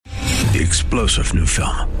The explosive new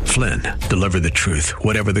film, Flynn, deliver the truth,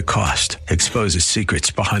 whatever the cost, exposes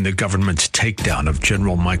secrets behind the government's takedown of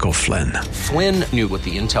General Michael Flynn. Flynn knew what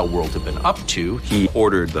the intel world had been up to. He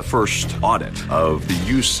ordered the first audit of the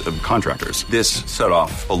use of contractors. This set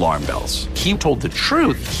off alarm bells. He told the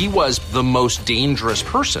truth. He was the most dangerous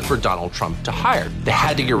person for Donald Trump to hire. They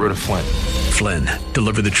had to get rid of Flynn. Flynn,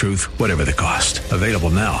 deliver the truth, whatever the cost. Available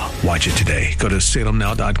now. Watch it today. Go to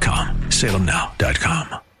salemnow.com.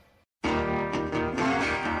 salemnow.com.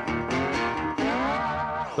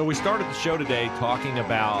 So we started the show today talking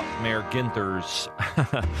about Mayor Ginther's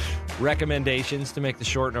recommendations to make the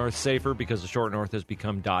Short North safer because the Short North has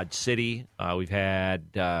become Dodge City. We've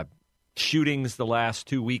had shootings the last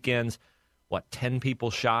 2 weekends. 10 people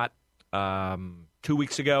shot 2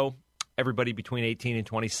 weeks ago, everybody between 18 and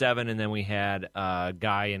 27. And then we had a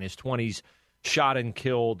guy in his 20s shot and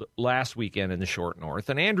killed last weekend in the Short North.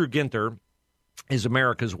 And Andrew Ginther is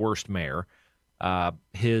America's worst mayor.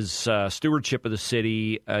 His stewardship of the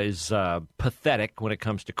city is pathetic when it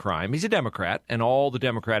comes to crime. He's a Democrat, and all the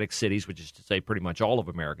Democratic cities, which is to say pretty much all of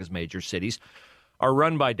America's major cities, are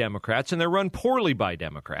run by Democrats, and they're run poorly by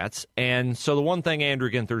Democrats. And so the one thing Andrew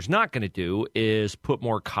Ginther's not going to do is put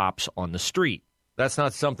more cops on the street. That's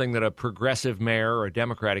not something that a progressive mayor or a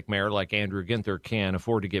Democratic mayor like Andrew Ginther can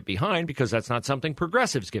afford to get behind because that's not something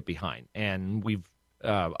progressives get behind. And we've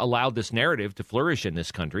allowed this narrative to flourish in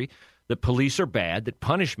this country that police are bad, that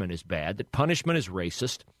punishment is bad, that punishment is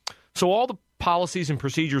racist. So all the policies and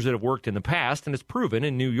procedures that have worked in the past, and it's proven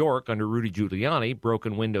in New York under Rudy Giuliani,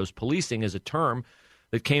 broken windows policing is a term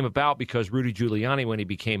that came about because Rudy Giuliani, when he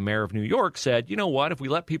became mayor of New York, said, you know what, if we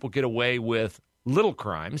let people get away with little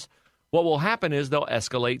crimes, what will happen is they'll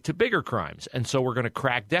escalate to bigger crimes. And so we're going to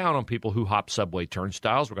crack down on people who hop subway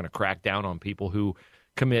turnstiles. We're going to crack down on people who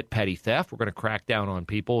commit petty theft. We're going to crack down on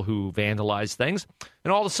people who vandalize things.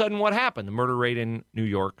 And all of a sudden, what happened? The murder rate in New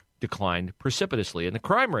York declined precipitously, and the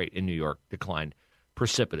crime rate in New York declined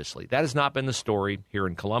precipitously. That has not been the story here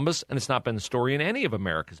in Columbus, and it's not been the story in any of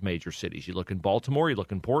America's major cities. You look in Baltimore, you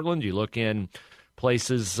look in Portland, you look in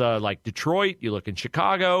places like Detroit, you look in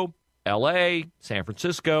Chicago, L.A., San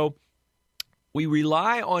Francisco. We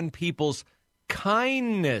rely on people's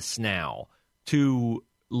kindness now to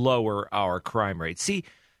lower our crime rate. See,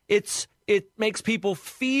 it makes people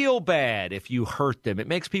feel bad if you hurt them. It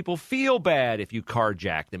makes people feel bad if you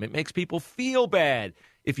carjack them. It makes people feel bad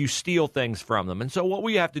if you steal things from them. And so what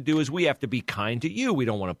we have to do is we have to be kind to you. We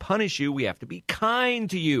don't want to punish you. We have to be kind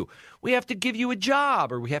to you. We have to give you a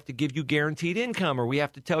job, or we have to give you guaranteed income, or we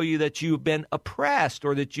have to tell you that you've been oppressed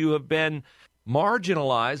or that you have been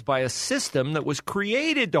marginalized by a system that was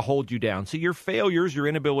created to hold you down. So your failures, your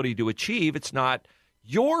inability to achieve, it's not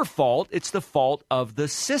your fault. It's the fault of the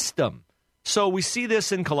system. So we see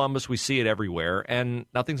this in Columbus. We see it everywhere. And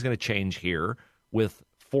nothing's going to change here with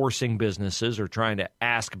forcing businesses or trying to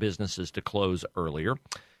ask businesses to close earlier.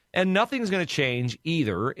 And nothing's going to change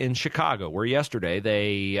either in Chicago, where yesterday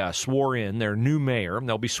they swore in their new mayor, and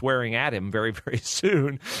they'll be swearing at him very, very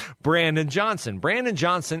soon, Brandon Johnson. Brandon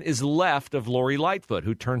Johnson is left of Lori Lightfoot,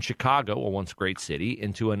 who turned Chicago, a once great city,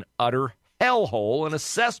 into an utter hellhole and a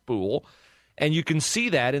cesspool. And you can see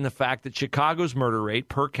that in the fact that Chicago's murder rate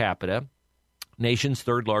per capita, nation's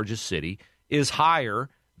third largest city, is higher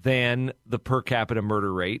than the per capita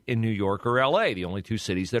murder rate in New York or L.A., the only two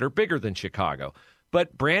cities that are bigger than Chicago.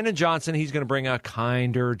 But Brandon Johnson, he's going to bring a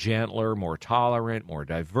kinder, gentler, more tolerant, more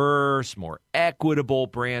diverse, more equitable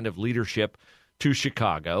brand of leadership to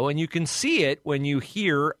Chicago. And you can see it when you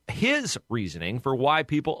hear his reasoning for why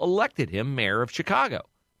people elected him mayor of Chicago.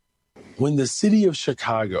 When the city of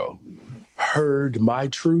Chicago heard my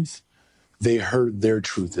truth, they heard their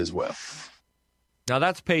truth as well. Now,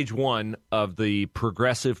 that's page one of the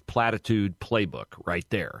progressive platitude playbook right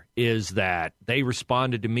there, is that they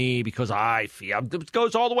responded to me because I feel, it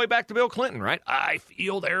goes all the way back to Bill Clinton, right? I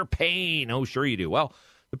feel their pain. Oh, sure you do. Well,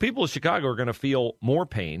 the people of Chicago are going to feel more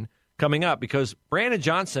pain coming up because Brandon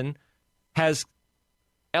Johnson has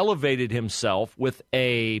elevated himself with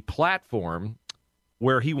a platform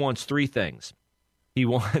where he wants three things. He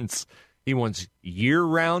wants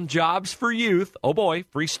year-round jobs for youth. Oh, boy,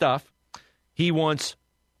 free stuff. He wants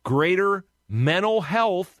greater mental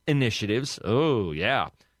health initiatives. Oh, yeah.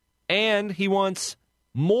 And he wants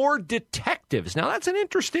more detectives. Now, that's an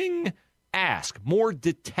interesting ask. More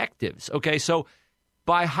detectives. Okay, so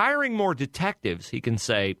by hiring more detectives, he can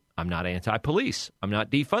say, I'm not anti-police. I'm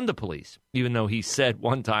not defund the police. Even though he said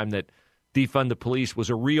one time that defund the police was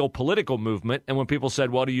a real political movement. And when people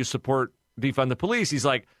said, well, do you support defund the police? He's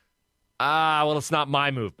like, well, it's not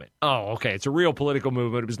my movement. Oh, okay. It's a real political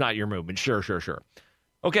movement. It was not your movement. Sure.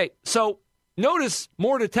 Okay. So Notice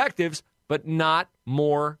more detectives, but not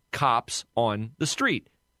more cops on the street.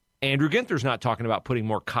 Andrew Ginther's not talking about putting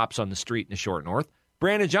more cops on the street in the short north.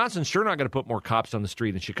 Brandon Johnson's sure not going to put more cops on the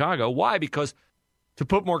street in Chicago. Why? Because to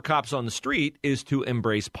put more cops on the street is to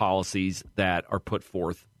embrace policies that are put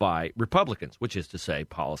forth by Republicans, which is to say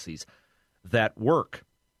policies that work.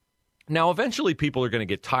 Now, eventually people are going to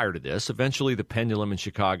get tired of this. Eventually the pendulum in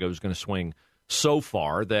Chicago is going to swing so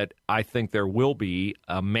far that I think there will be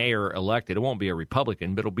a mayor elected. It won't be a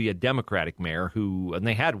Republican, but it'll be a Democratic mayor who, and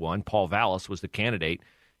they had one, Paul Vallis was the candidate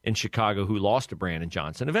in Chicago who lost to Brandon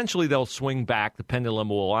Johnson. Eventually they'll swing back. The pendulum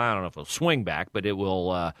will, I don't know if it'll swing back, but it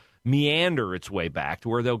will meander its way back to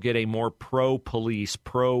where they'll get a more pro-police,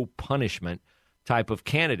 pro-punishment type of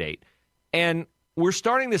candidate. And we're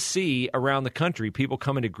starting to see around the country people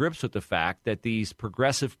coming to grips with the fact that these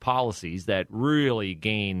progressive policies that really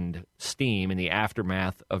gained steam in the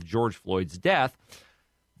aftermath of George Floyd's death,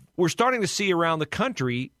 we're starting to see around the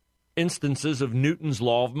country instances of Newton's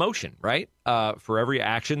law of motion, right? For every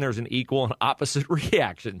action, there's an equal and opposite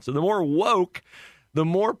reaction. So the more woke, the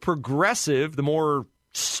more progressive, the more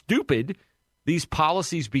stupid these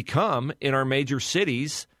policies become in our major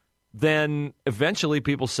cities, then eventually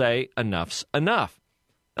people say enough's enough.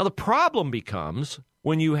 Now, the problem becomes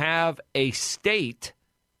when you have a state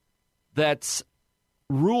that's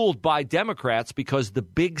ruled by Democrats because the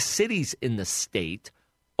big cities in the state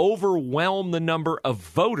overwhelm the number of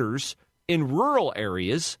voters in rural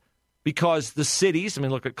areas because the cities, I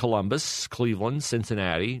mean, look at Columbus, Cleveland,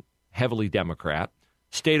 Cincinnati, heavily Democrat.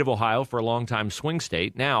 State of Ohio, for a long time swing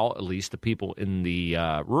state. Now, at least the people in the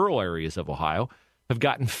rural areas of Ohio have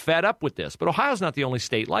gotten fed up with this. But Ohio's not the only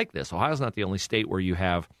state like this. Ohio's not the only state where you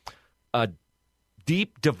have a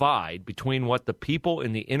deep divide between what the people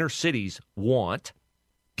in the inner cities want,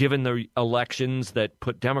 given the elections that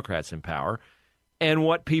put Democrats in power, and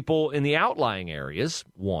what people in the outlying areas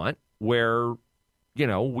want, where, you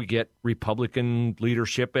know, we get Republican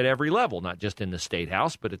leadership at every level, not just in the state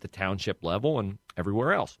house, but at the township level and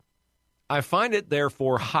everywhere else. I find it,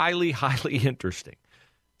 therefore, highly, highly interesting.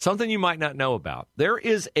 Something you might not know about. There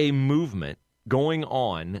is a movement going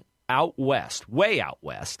on out west, way out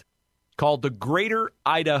west, called the Greater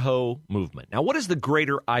Idaho Movement. Now, what is the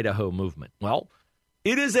Greater Idaho Movement? Well,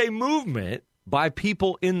 it is a movement by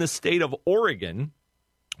people in the state of Oregon,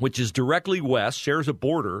 which is directly west, shares a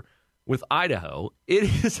border with Idaho.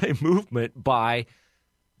 It is a movement by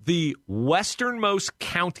the westernmost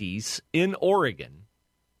counties in Oregon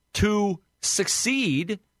to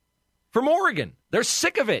secede from Oregon. They're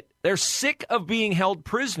sick of it. They're sick of being held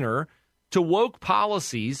prisoner to woke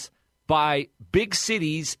policies by big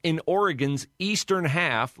cities in Oregon's eastern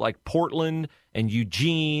half, like Portland and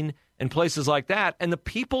Eugene and places like that. And the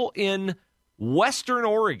people in western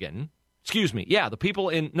Oregon, the people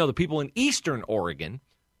in eastern Oregon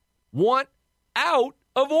want out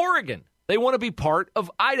of Oregon. They want to be part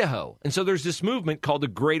of Idaho. And so there's this movement called the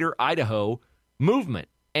Greater Idaho Movement.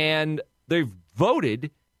 And they've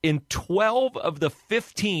voted in 12 of the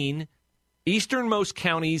 15 easternmost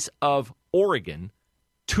counties of Oregon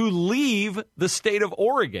to leave the state of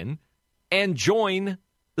Oregon and join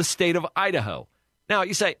the state of Idaho. Now,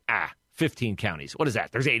 you say, 15 counties. What is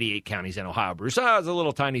that? There's 88 counties in Ohio, Bruce. It's a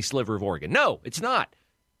little tiny sliver of Oregon. No, it's not.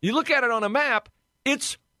 You look at it on a map,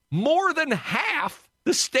 it's more than half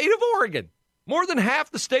the state of Oregon. More than half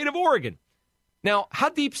the state of Oregon. Now, how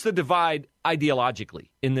deep's the divide ideologically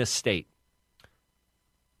in this state?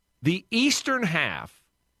 The eastern half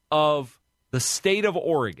of the state of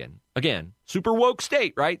Oregon, again, super woke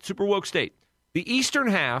state, right? Super woke state. The eastern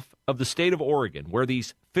half of the state of Oregon, where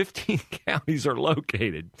these 15 counties are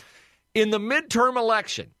located, in the midterm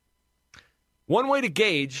election, one way to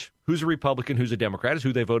gauge who's a Republican, who's a Democrat, is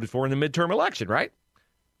who they voted for in the midterm election, right?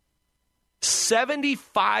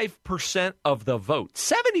 75% of the vote,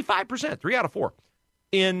 75%, 3 out of 4,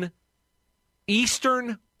 in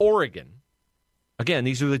eastern Oregon. Again,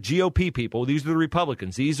 these are the GOP people. These are the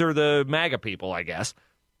Republicans. These are the MAGA people, I guess.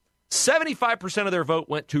 75% of their vote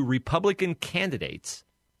went to Republican candidates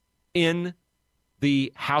in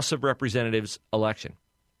the House of Representatives election.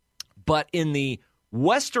 But in the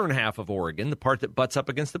western half of Oregon, the part that butts up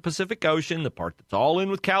against the Pacific Ocean, the part that's all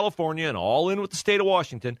in with California and all in with the state of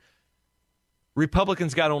Washington,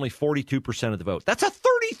 Republicans got only 42% of the vote. That's a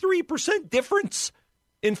 33% difference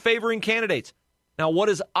in favoring candidates. Now, what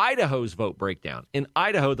is Idaho's vote breakdown? In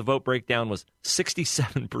Idaho, the vote breakdown was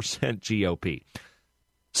 67% GOP.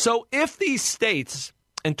 So if these states,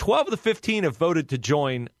 and 12 of the 15 have voted to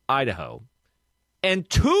join Idaho, and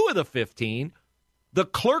 2 of the 15, the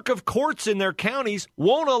clerk of courts in their counties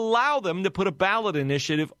won't allow them to put a ballot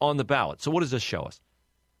initiative on the ballot. So what does this show us?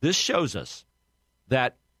 This shows us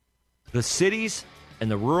that the cities and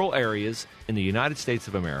the rural areas in the United States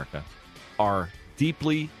of America are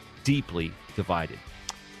deeply, deeply divided.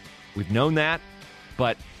 We've known that,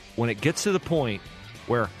 but when it gets to the point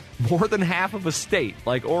where more than half of a state,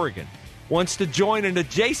 like Oregon, wants to join an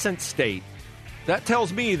adjacent state, that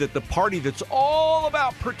tells me that the party that's all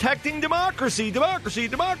about protecting democracy,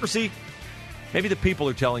 maybe the people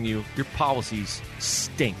are telling you your policies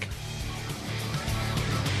stink.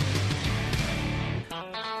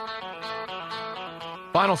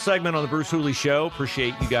 Final segment on the Bruce Hooley Show.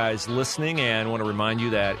 Appreciate you guys listening, and want to remind you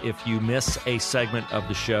that if you miss a segment of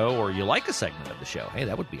the show, or you like a segment of the show, hey,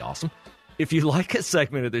 that would be awesome. If you like a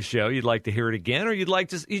segment of the show, you'd like to hear it again, or you'd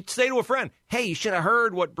say to a friend, hey, you should have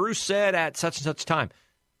heard what Bruce said at such and such time.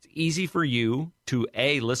 It's easy for you to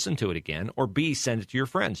A, listen to it again, or B, send it to your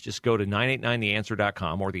friends. Just go to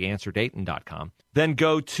 989theanswer.com or theanswerdayton.com. Then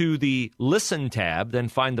go to the Listen tab, then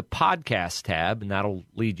find the Podcast tab, and that'll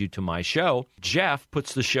lead you to my show. Jeff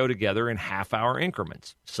puts the show together in half-hour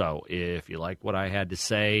increments. So if you like what I had to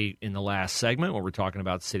say in the last segment, where we're talking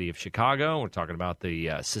about the city of Chicago, we're talking about the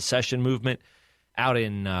secession movement out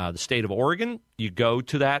in the state of Oregon, you go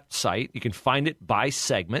to that site. You can find it by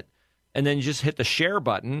segment, and then you just hit the share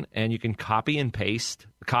button, and you can copy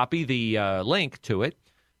the link to it,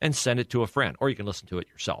 and send it to a friend, or you can listen to it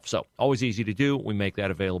yourself. So always easy to do. We make that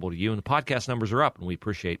available to you, and the podcast numbers are up, and we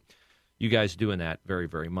appreciate you guys doing that very,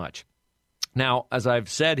 very much. Now, as I've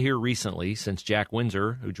said here recently, since Jack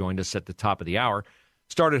Windsor, who joined us at the top of the hour,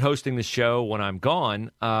 started hosting the show when I'm gone,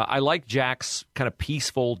 I like Jack's kind of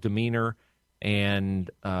peaceful demeanor, and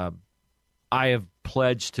I have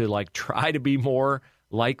pledged to try to be more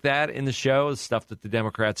like that in the show, the stuff that the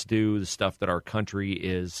Democrats do, the stuff that our country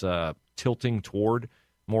is tilting toward,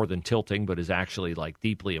 more than tilting, but is actually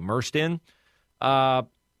deeply immersed in, I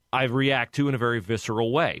react to in a very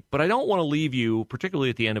visceral way. But I don't want to leave you,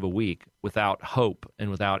 particularly at the end of a week, without hope and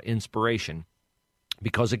without inspiration.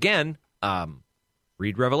 Because again,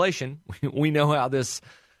 read Revelation. We know how this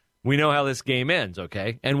game ends,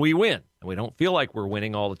 okay? And we win. And we don't feel like we're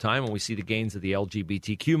winning all the time when we see the gains of the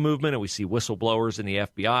LGBTQ movement, and we see whistleblowers in the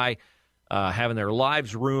FBI having their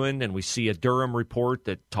lives ruined, and we see a Durham report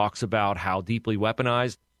that talks about how deeply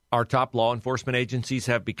weaponized our top law enforcement agencies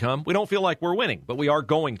have become. We don't feel like we're winning, but we are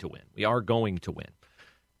going to win. We are going to win.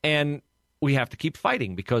 And we have to keep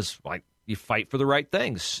fighting because, you fight for the right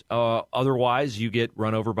things. Otherwise, you get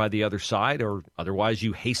run over by the other side, or otherwise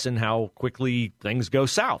you hasten how quickly things go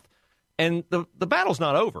south. And the battle's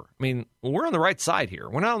not over. I mean, we're on the right side here.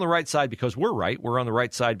 We're not on the right side because we're right. We're on the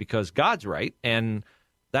right side because God's right. And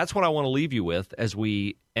that's what I want to leave you with as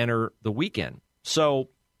we enter the weekend. So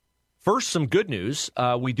first, some good news.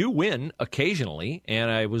 We do win occasionally,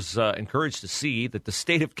 and I was encouraged to see that the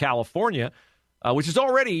state of California, which is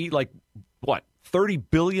already $30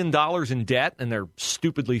 billion in debt, and they're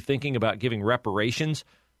stupidly thinking about giving reparations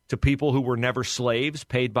to people who were never slaves,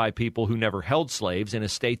 paid by people who never held slaves in a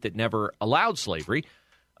state that never allowed slavery.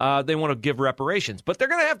 They want to give reparations, but they're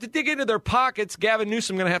going to have to dig into their pockets. Gavin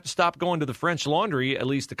Newsom going to have to stop going to the French Laundry at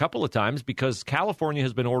least a couple of times because California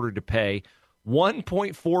has been ordered to pay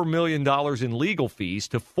 $1.4 million in legal fees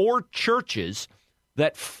to 4 churches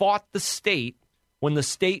that fought the state when the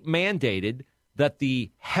state mandated that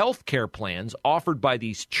the health care plans offered by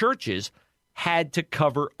these churches had to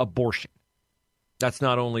cover abortion. That's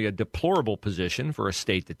not only a deplorable position for a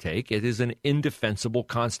state to take, it is an indefensible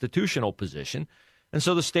constitutional position. And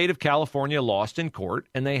so the state of California lost in court,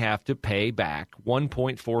 and they have to pay back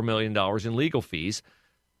 $1.4 million in legal fees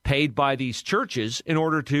paid by these churches in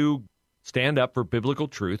order to stand up for biblical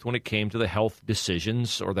truth when it came to the health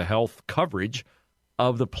decisions or the health coverage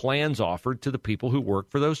of the plans offered to the people who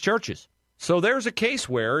work for those churches. So there's a case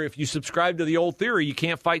where if you subscribe to the old theory, you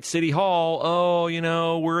can't fight City Hall.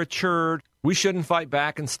 Oh, we're a church. We shouldn't fight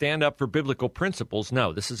back and stand up for biblical principles.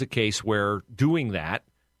 No, this is a case where doing that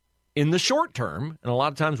in the short term, and a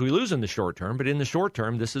lot of times we lose in the short term, but in the short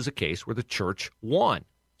term, this is a case where the church won.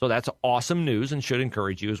 So that's awesome news and should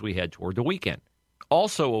encourage you as we head toward the weekend.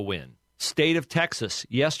 Also a win. State of Texas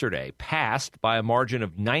yesterday passed by a margin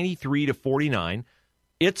of 93-49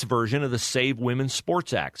 its version of the Save Women's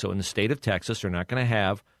Sports Act. So in the state of Texas, they're not going to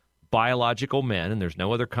have biological men, and there's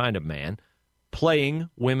no other kind of man, playing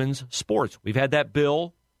women's sports. We've had that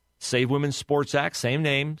bill, Save Women's Sports Act, same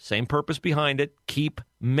name, same purpose behind it, keep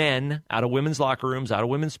men out of women's locker rooms, out of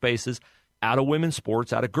women's spaces, out of women's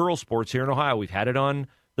sports, out of girls' sports here in Ohio. We've had it on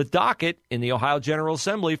the docket in the Ohio General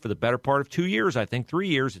Assembly for the better part of 2 years, I think 3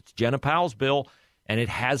 years. It's Jenna Powell's bill, and it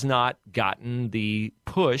has not gotten the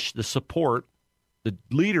push, the support, the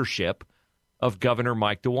leadership of Governor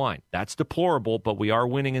Mike DeWine. That's deplorable, but we are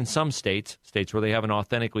winning in some states where they have an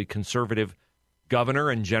authentically conservative governor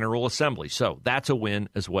and General Assembly. So that's a win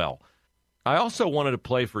as well. I also wanted to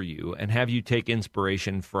play for you and have you take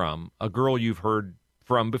inspiration from a girl you've heard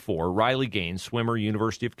from before, Riley Gaines, swimmer,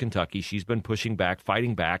 University of Kentucky. She's been pushing back,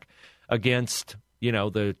 fighting back against,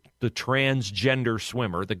 the transgender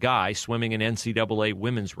swimmer, the guy swimming in NCAA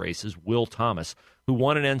women's races, Will Thomas, who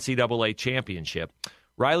won an NCAA championship.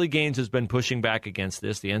 Riley Gaines has been pushing back against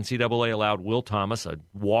this. The NCAA allowed Will Thomas a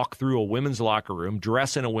walk through a women's locker room,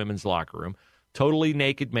 dress in a women's locker room, totally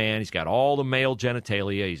naked man. He's got all the male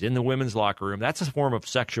genitalia. He's in the women's locker room. That's a form of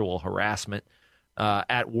sexual harassment.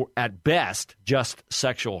 At best, just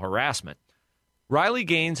sexual harassment. Riley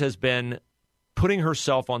Gaines has been putting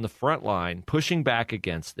herself on the front line, pushing back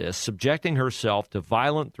against this, subjecting herself to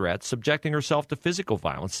violent threats, subjecting herself to physical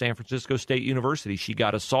violence. San Francisco State University, she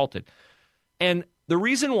got assaulted. And the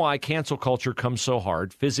reason why cancel culture comes so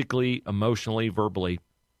hard, physically, emotionally, verbally,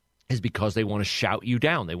 is because they want to shout you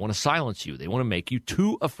down. They want to silence you. They want to make you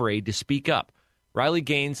too afraid to speak up. Riley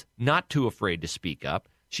Gaines, not too afraid to speak up.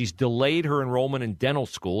 She's delayed her enrollment in dental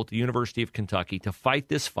school at the University of Kentucky to fight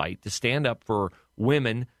this fight, to stand up for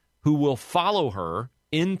women who will follow her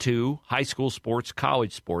into high school sports,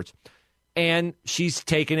 college sports. And she's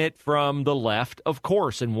taken it from the left, of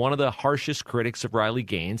course. And one of the harshest critics of Riley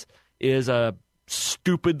Gaines is a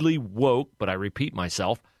stupidly woke, but I repeat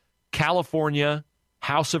myself, California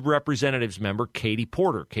House of Representatives member Katie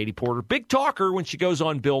Porter. Katie Porter, big talker when she goes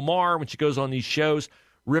on Bill Maher, when she goes on these shows,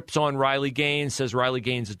 rips on Riley Gaines, says Riley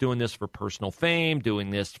Gaines is doing this for personal fame,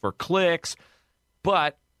 doing this for clicks.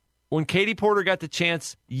 But when Katie Porter got the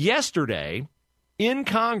chance yesterday in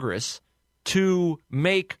Congress to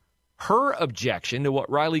make her objection to what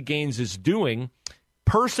Riley Gaines is doing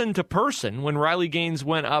person to person, when Riley Gaines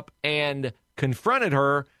went up and confronted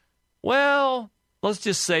her, well, let's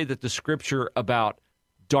just say that the scripture about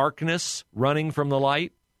darkness running from the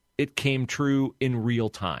light, it came true in real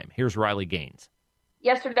time. Here's Riley Gaines.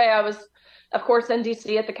 Yesterday, I was, of course, in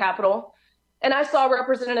D.C. at the Capitol, and I saw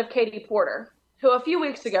Representative Katie Porter, who a few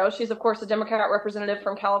weeks ago, she's, of course, a Democrat representative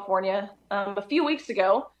from California. A few weeks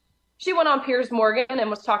ago, she went on Piers Morgan and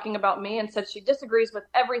was talking about me and said she disagrees with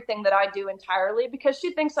everything that I do entirely because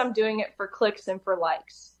she thinks I'm doing it for clicks and for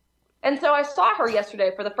likes. And so I saw her yesterday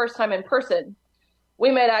for the first time in person. We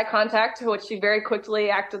made eye contact, to which she very quickly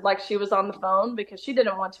acted like she was on the phone because she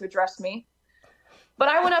didn't want to address me. But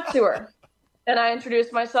I went up to her. And I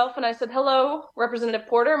introduced myself and I said, "Hello, Representative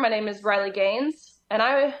Porter. My name is Riley Gaines."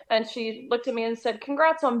 And she looked at me and said,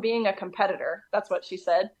 "Congrats on being a competitor." That's what she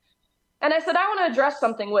said. And I said, "I want to address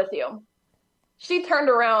something with you." She turned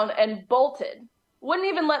around and bolted. Wouldn't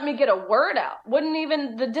even let me get a word out. Wouldn't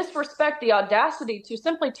even, the disrespect, the audacity to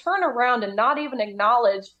simply turn around and not even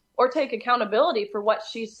acknowledge or take accountability for what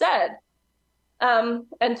she said.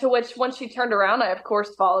 And to which, when she turned around, I, of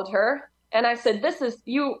course, followed her. And I said,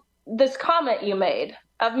 this comment you made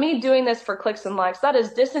of me doing this for clicks and likes, that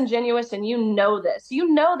is disingenuous, and you know this.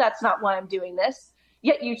 You know that's not why I'm doing this,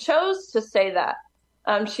 yet you chose to say that.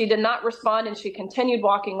 She did not respond, and she continued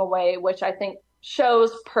walking away, which I think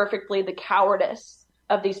shows perfectly the cowardice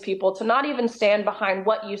of these people to not even stand behind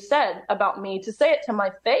what you said about me, to say it to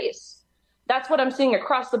my face. That's what I'm seeing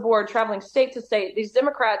across the board, traveling state to state. These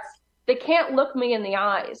Democrats, they can't look me in the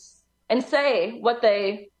eyes and say what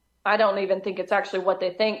I don't even think it's actually what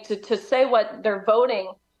they think, to say what they're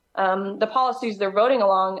voting, the policies they're voting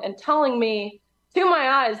along, and telling me to my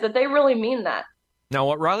eyes that they really mean that. Now,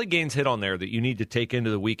 what Riley Gaines hit on there that you need to take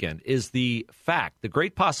into the weekend is the fact, the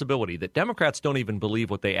great possibility that Democrats don't even believe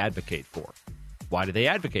what they advocate for. Why do they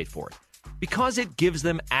advocate for it? Because it gives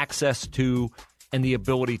them access to and the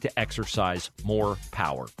ability to exercise more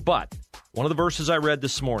power. But one of the verses I read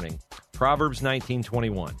this morning, Proverbs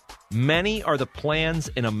 19:21, many are the plans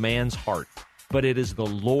in a man's heart, but it is the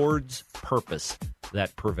Lord's purpose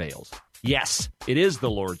that prevails. Yes, it is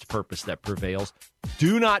the Lord's purpose that prevails.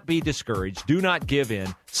 Do not be discouraged. Do not give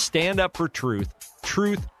in. Stand up for truth.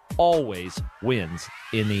 Truth always wins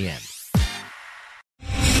in the end.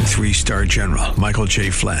 3-star General Michael J.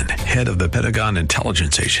 Flynn, head of the Pentagon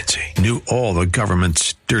Intelligence Agency, knew all the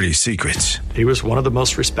government's dirty secrets. He was one of the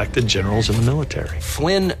most respected generals in the military.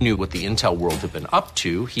 Flynn knew what the intel world had been up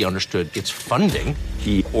to. He understood its funding.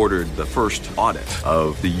 He ordered the first audit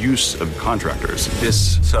of the use of contractors.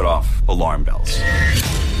 This set off alarm bells.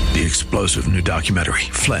 The explosive new documentary,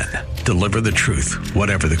 Flynn, Deliver the Truth,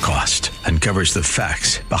 Whatever the Cost, uncovers the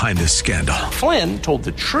facts behind this scandal. Flynn told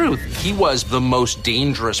the truth. He was the most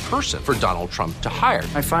dangerous person for Donald Trump to hire.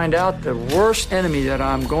 I find out the worst enemy that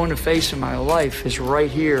I'm going to face in my life is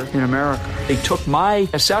right here in America. They took my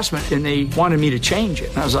assessment and they wanted me to change it.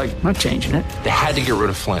 And I was like, I'm not changing it. They had to get rid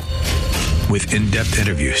of Flynn. With in-depth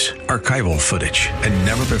interviews, archival footage, and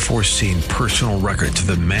never-before-seen personal records of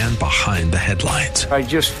the man behind the headlines. I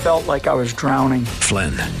just felt like I was drowning.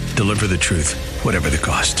 Flynn, Deliver the Truth, Whatever the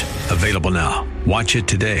Cost. Available now. Watch it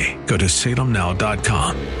today. Go to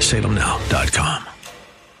salemnow.com. salemnow.com.